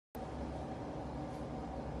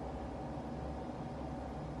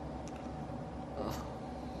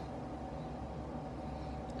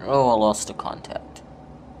Oh, I lost the contact.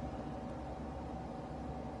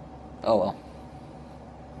 Oh well.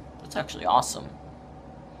 That's actually awesome.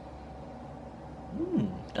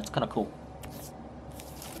 That's kind of cool.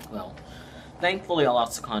 Well, thankfully I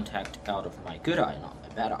lost the contact out of my good eye, not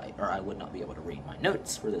my bad eye, or I would not be able to read my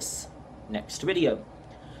notes for this next video.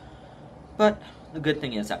 But the good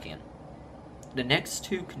thing is I can. The next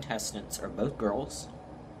two contestants are both girls.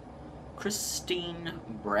 Christine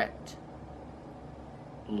Brett.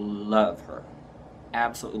 Love her.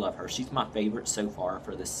 Absolutely love her. She's my favorite so far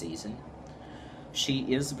for this season.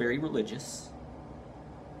 She is very religious,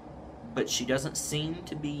 but she doesn't seem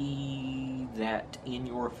to be that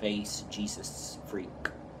in-your-face Jesus freak,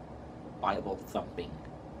 Bible thumping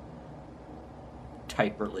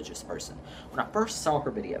type religious person. When I first saw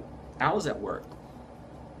her video, I was at work.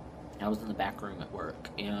 I was in the back room at work,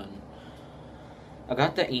 and I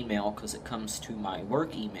got the email because it comes to my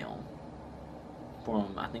work email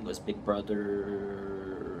from, I think it was Big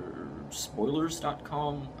Brother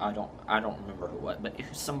Spoilers.com. I don't remember who what, but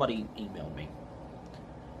somebody emailed me,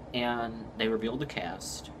 and they revealed the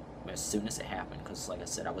cast as soon as it happened, because like I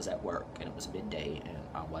said, I was at work and it was midday and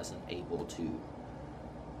I wasn't able to,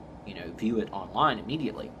 view it online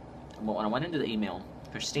immediately. But when I went into the email,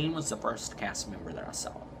 Christine was the first cast member that I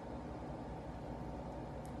saw.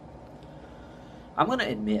 I'm gonna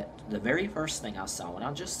admit, the very first thing I saw, when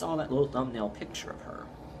I just saw that little thumbnail picture of her,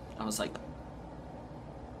 I was like,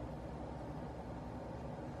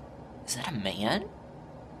 is that a man?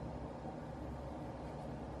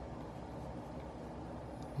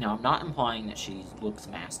 Now, I'm not implying that she looks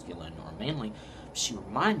masculine or manly. She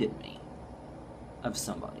reminded me of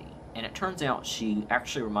somebody. And it turns out she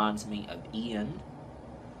actually reminds me of Ian,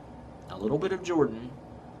 a little bit of Jordan,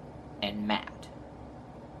 and Matt.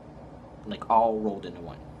 Like, all rolled into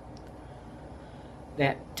one.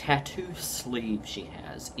 That tattoo sleeve she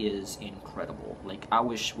has is incredible. Like, I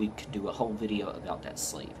wish we could do a whole video about that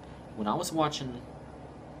sleeve. When I was watching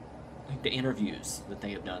the interviews that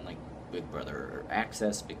they have done, like Big Brother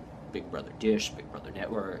Access, Big Brother Dish, Big Brother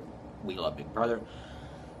Network, We Love Big Brother,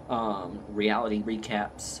 reality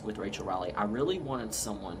recaps with Rachel Riley, I really wanted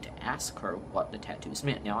someone to ask her what the tattoos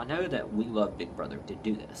meant. Now, I know that We Love Big Brother did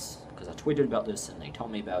do this, because I tweeted about this and they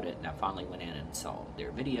told me about it, and I finally went in and saw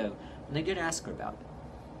their video, and they did ask her about it.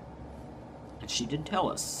 And she did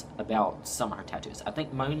tell us about some of her tattoos. I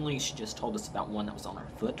think mainly she just told us about one that was on her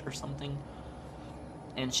foot or something.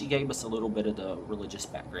 And she gave us a little bit of the religious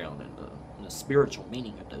background and the spiritual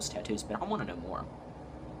meaning of those tattoos, but I want to know more.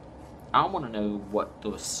 I want to know what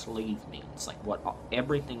the sleeve means, like what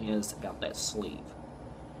everything is about that sleeve.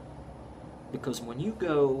 Because when you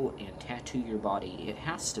go and tattoo your body, it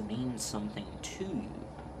has to mean something to you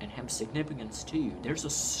and have significance to you. There's a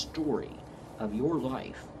story of your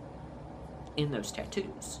life in those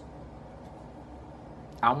tattoos.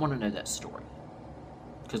 I want to know that story.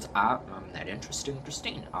 Because I'm that interested in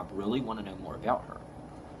Christine. I really want to know more about her.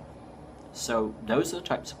 So those are the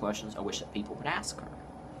types of questions I wish that people would ask her.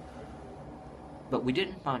 But we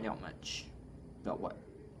didn't find out much about what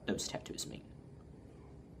those tattoos mean.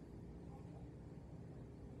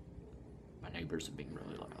 My neighbors are being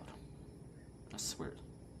really loud. I swear,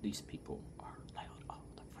 these people are loud all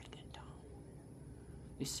the freaking time.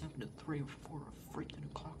 They 7 to 3 or 4 or freaking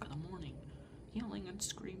o'clock in the morning, yelling and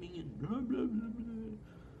screaming and blah blah blah blah.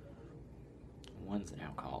 One's an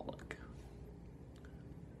alcoholic.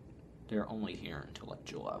 They're only here until like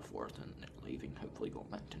July 4th, and they're leaving, hopefully going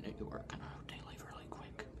back to New York, and I hope they leave really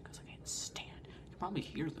quick, because I can't stand. You can probably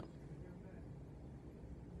hear them.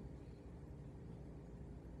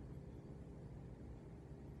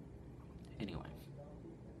 Anyway.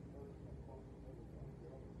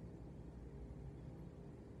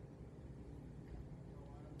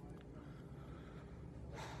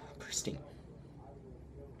 Christine.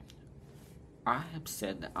 I have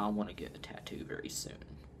said that I want to get a tattoo very soon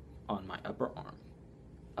on my upper arm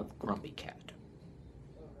of Grumpy Cat.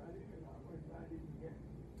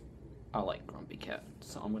 I like Grumpy Cat,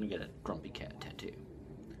 so I'm going to get a Grumpy Cat tattoo.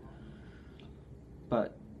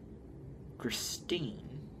 But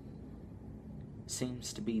Christine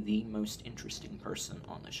seems to be the most interesting person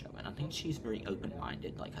on the show, and I think she's very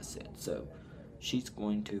open-minded, like I said, so she's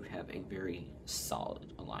going to have a very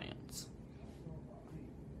solid alliance.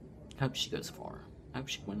 Hope she goes far. Hope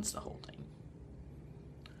she wins the whole thing.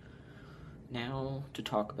 Now to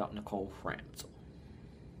talk about Nicole Franzel.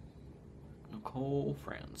 Nicole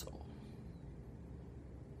Franzel.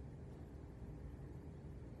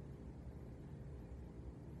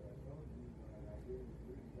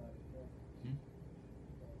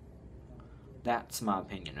 That's my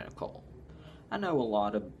opinion of Nicole. I know a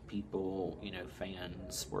lot of people,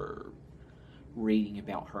 fans were reading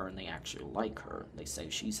about her and they actually like her. They say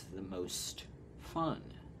she's the most fun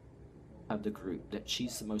of the group, that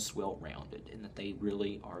she's the most well-rounded, and that they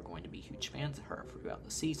really are going to be huge fans of her throughout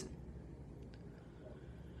the season.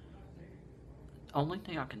 Only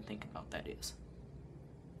thing I can think about that is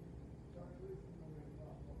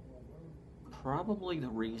probably the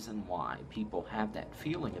reason why people have that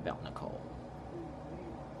feeling about Nicole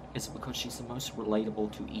is because she's the most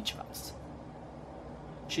relatable to each of us.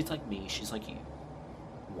 She's like me, she's like you.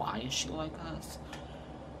 Why is she like us?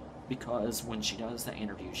 Because when she does the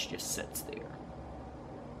interview, she just sits there.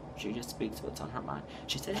 She just speaks what's on her mind.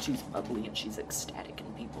 She says she's bubbly and she's ecstatic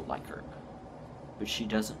and people like her. But she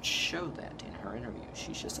doesn't show that in her interview.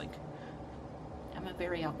 She's just like, I'm a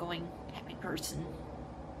very outgoing, happy person.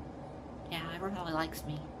 Yeah, everyone really likes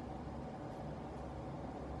me.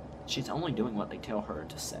 She's only doing what they tell her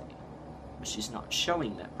to say. But she's not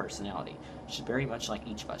showing that personality. She's very much like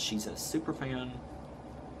each of us. She's a super fan,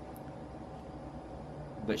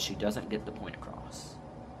 but she doesn't get the point across.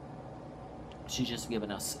 She's just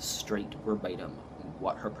giving us straight verbatim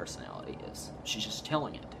what her personality is. She's just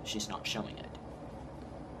telling it. She's not showing it.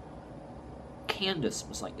 Candace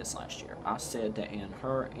was like this last year. I said that in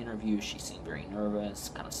her interview she seemed very nervous,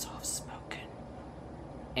 kind of soft-spoken,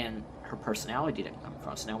 and her personality didn't come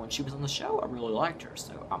across. Now when she was on the show, I really liked her,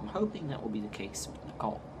 so I'm hoping that will be the case with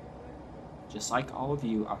Nicole. Just like all of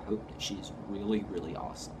you, I hope that she's really, really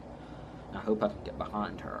awesome. I hope I can get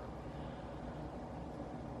behind her.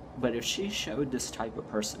 But if she showed this type of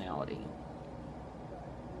personality,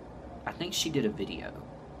 I think she did a video.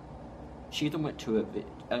 She either went to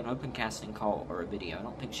an open casting call or a video. I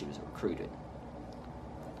don't think she was recruited.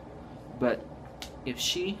 But if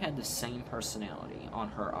she had the same personality on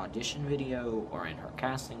her audition video or in her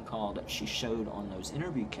casting call that she showed on those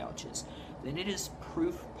interview couches, then it is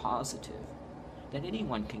proof positive that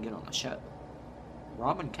anyone can get on the show.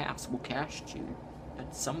 Robin Cass will cast you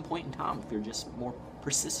at some point in time if you're just more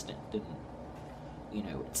persistent than,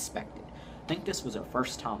 expected. I think this was her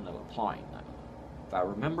first time though applying though. If I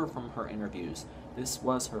remember from her interviews, this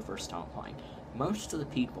was her first time applying. Most of the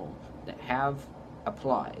people that have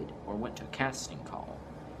applied or went to a casting call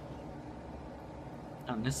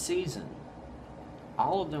on this season,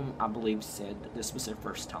 all of them, I believe, said that this was their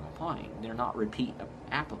first time applying. They're not repeat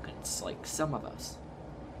applicants like some of us.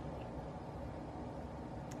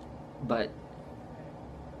 But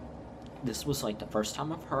this was like the first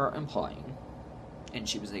time of her applying, and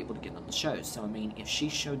she was able to get on the show. So, I mean, if she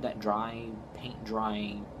showed that paint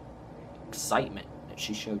dry excitement that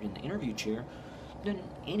she showed in the interview chair, then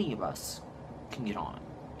any of us can get on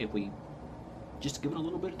if we just give it a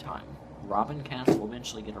little bit of time. Robin Cass will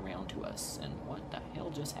eventually get around to us. And what the hell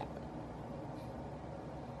just happened?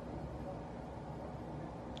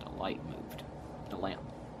 The light moved. The lamp.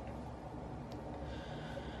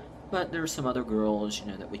 But there's some other girls,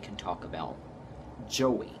 that we can talk about.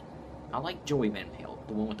 Joey. I like Joey Van Pelt,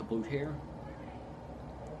 the one with the blue hair.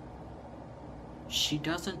 She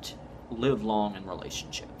doesn't live long in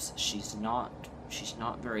relationships. She's not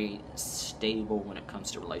very stable when it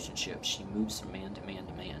comes to relationships. She moves from man to man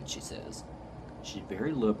to man, she says. She's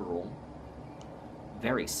very liberal,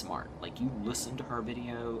 very smart. Like, you listen to her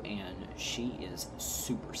video, and she is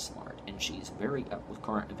super smart, and she's very up with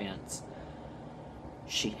current events.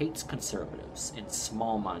 She hates conservatives and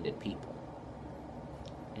small-minded people.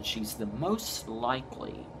 And she's the most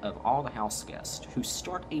likely of all the house guests who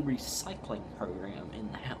start a recycling program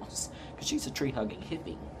in the house. Because she's a tree-hugging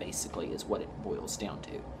hippie, basically, is what it boils down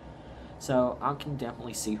to. So I can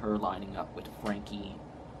definitely see her lining up with Frankie.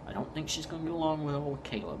 I don't think she's going to get along well with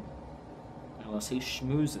Caleb. Unless he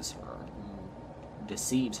schmoozes her and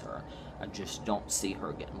deceives her. I just don't see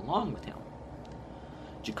her getting along with him.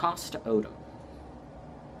 Jacosta Odom.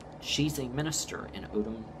 She's a minister in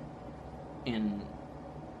Odom, in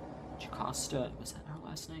Jacosta. Was that her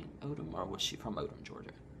last name, Odom, or was she from Odom,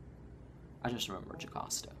 Georgia? I just remember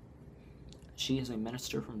Jacosta. She is a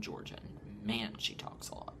minister from Georgia, and man, she talks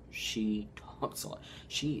a lot. She talks a lot.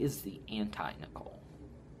 She is the anti-Nicole,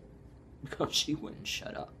 because she wouldn't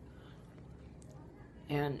shut up.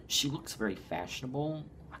 And she looks very fashionable.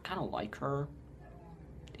 I kind of like her,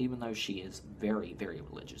 even though she is very, very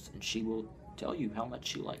religious, and she will tell you how much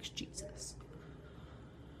she likes Jesus.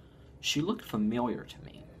 She looked familiar to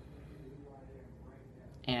me.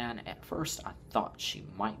 And at first I thought she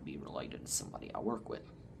might be related to somebody I work with.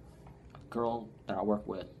 A girl that I work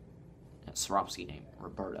with at Swarovski named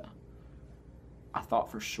Roberta. I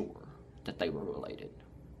thought for sure that they were related.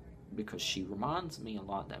 Because she reminds me a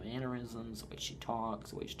lot of the mannerisms, the way she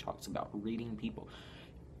talks about reading people.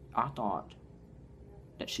 I thought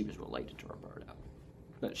that she was related to Roberto.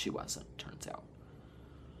 But she wasn't, turns out.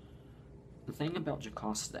 The thing about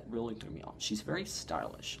Jacosta that really threw me off, she's very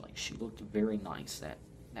stylish. Like, she looked very nice. That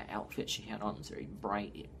outfit she had on was very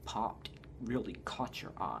bright. It popped. It really caught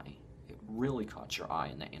your eye. It really caught your eye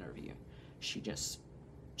in that interview. She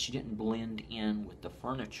didn't blend in with the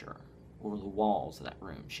furniture or the walls of that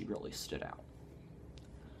room. She really stood out.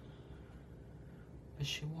 But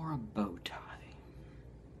she wore a bow tie.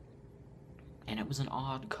 And it was an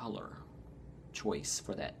odd color choice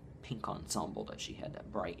for that pink ensemble that she had, that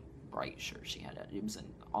bright shirt she had. It was an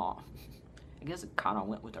off. I guess it kind of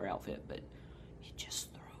went with her outfit, but it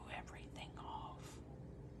just threw everything off.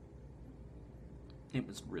 It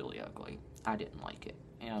was really ugly. I didn't like it.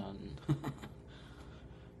 And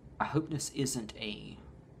I hope this isn't a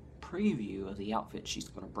preview of the outfit she's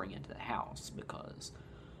going to bring into the house, because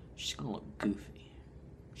she's going to look goofy.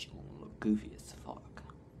 She's going to look goofy as fuck.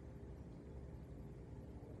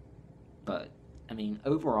 But, I mean,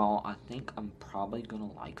 overall, I think I'm probably going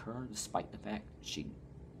to like her, despite the fact she,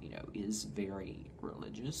 is very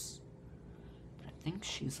religious. But I think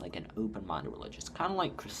she's like an open-minded religious. Kind of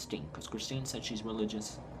like Christine, because Christine said she's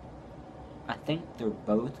religious. I think they're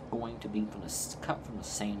both going to be cut from the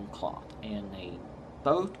same cloth, and they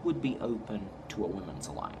both would be open to a women's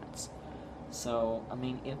alliance. So, I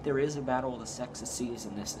mean, if there is a battle of the sexes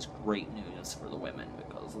season, this is great news for the women,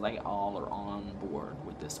 because they all are on board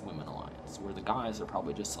with this women alliance, where the guys are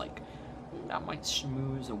probably just like, I might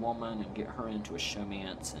schmooze a woman and get her into a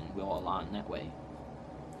showmance, and we'll align that way.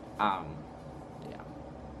 Yeah.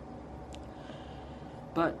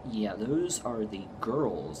 But, yeah, those are the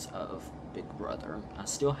girls of Big Brother. I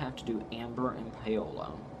still have to do Amber and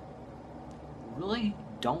Paola. Really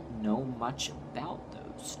don't know much about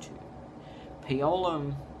those two.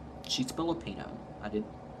 Paola, she's Filipina.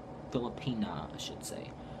 Filipina, I should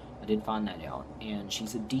say. I did find that out. And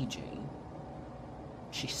she's a DJ.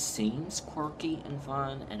 She seems quirky and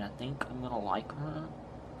fun, and I think I'm gonna like her.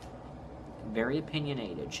 Very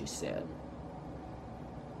opinionated, she said.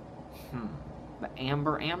 But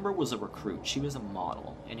Amber was a recruit. She was a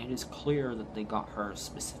model, and it is clear that they got her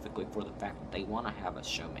specifically for the fact that they want to have a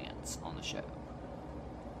showmance on the show.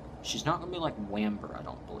 She's not going to be like Wamber, I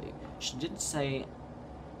don't believe. She did say,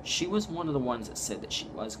 she was one of the ones that said that she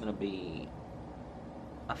was going to be,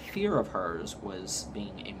 a fear of hers was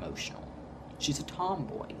being emotional. She's a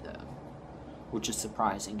tomboy, though, which is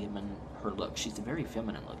surprising given her look. She's very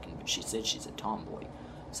feminine looking, but she said she's a tomboy.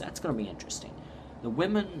 So that's going to be interesting. The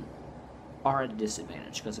women are at a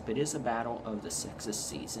disadvantage, because if it is a battle of the sexes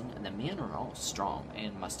season, and the men are all strong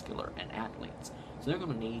and muscular and athletes, so they're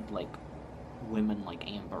going to need, like, women like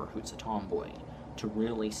Amber, who's a tomboy, to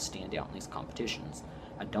really stand out in these competitions.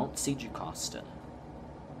 I don't see Jacosta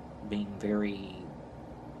being very,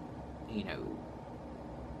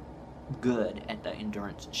 good at the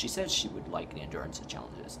endurance. She says she would like the endurance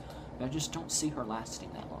challenges, but I just don't see her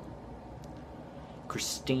lasting that long.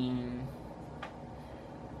 Christine,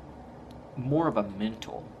 more of a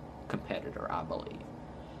mental competitor, I believe.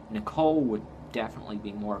 Nicole would definitely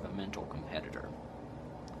be more of a mental competitor.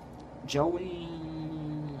 Joey,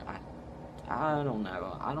 I don't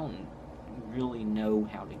know. I don't really know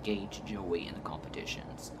how to gauge Joey in the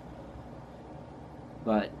competitions.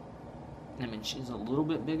 But, I mean, she's a little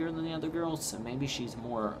bit bigger than the other girls, so maybe she's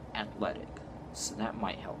more athletic. So that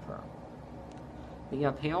might help her. But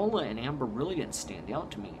yeah, Paola and Amber really didn't stand out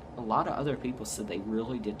to me. A lot of other people said they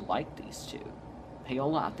really did like these two.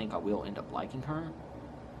 Paola, I think I will end up liking her.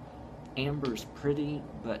 Amber's pretty,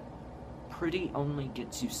 but pretty only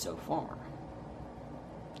gets you so far.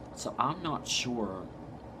 So I'm not sure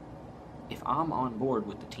if I'm on board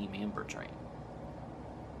with the Team Amber train.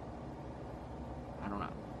 I don't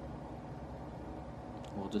know.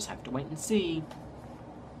 We'll just have to wait and see.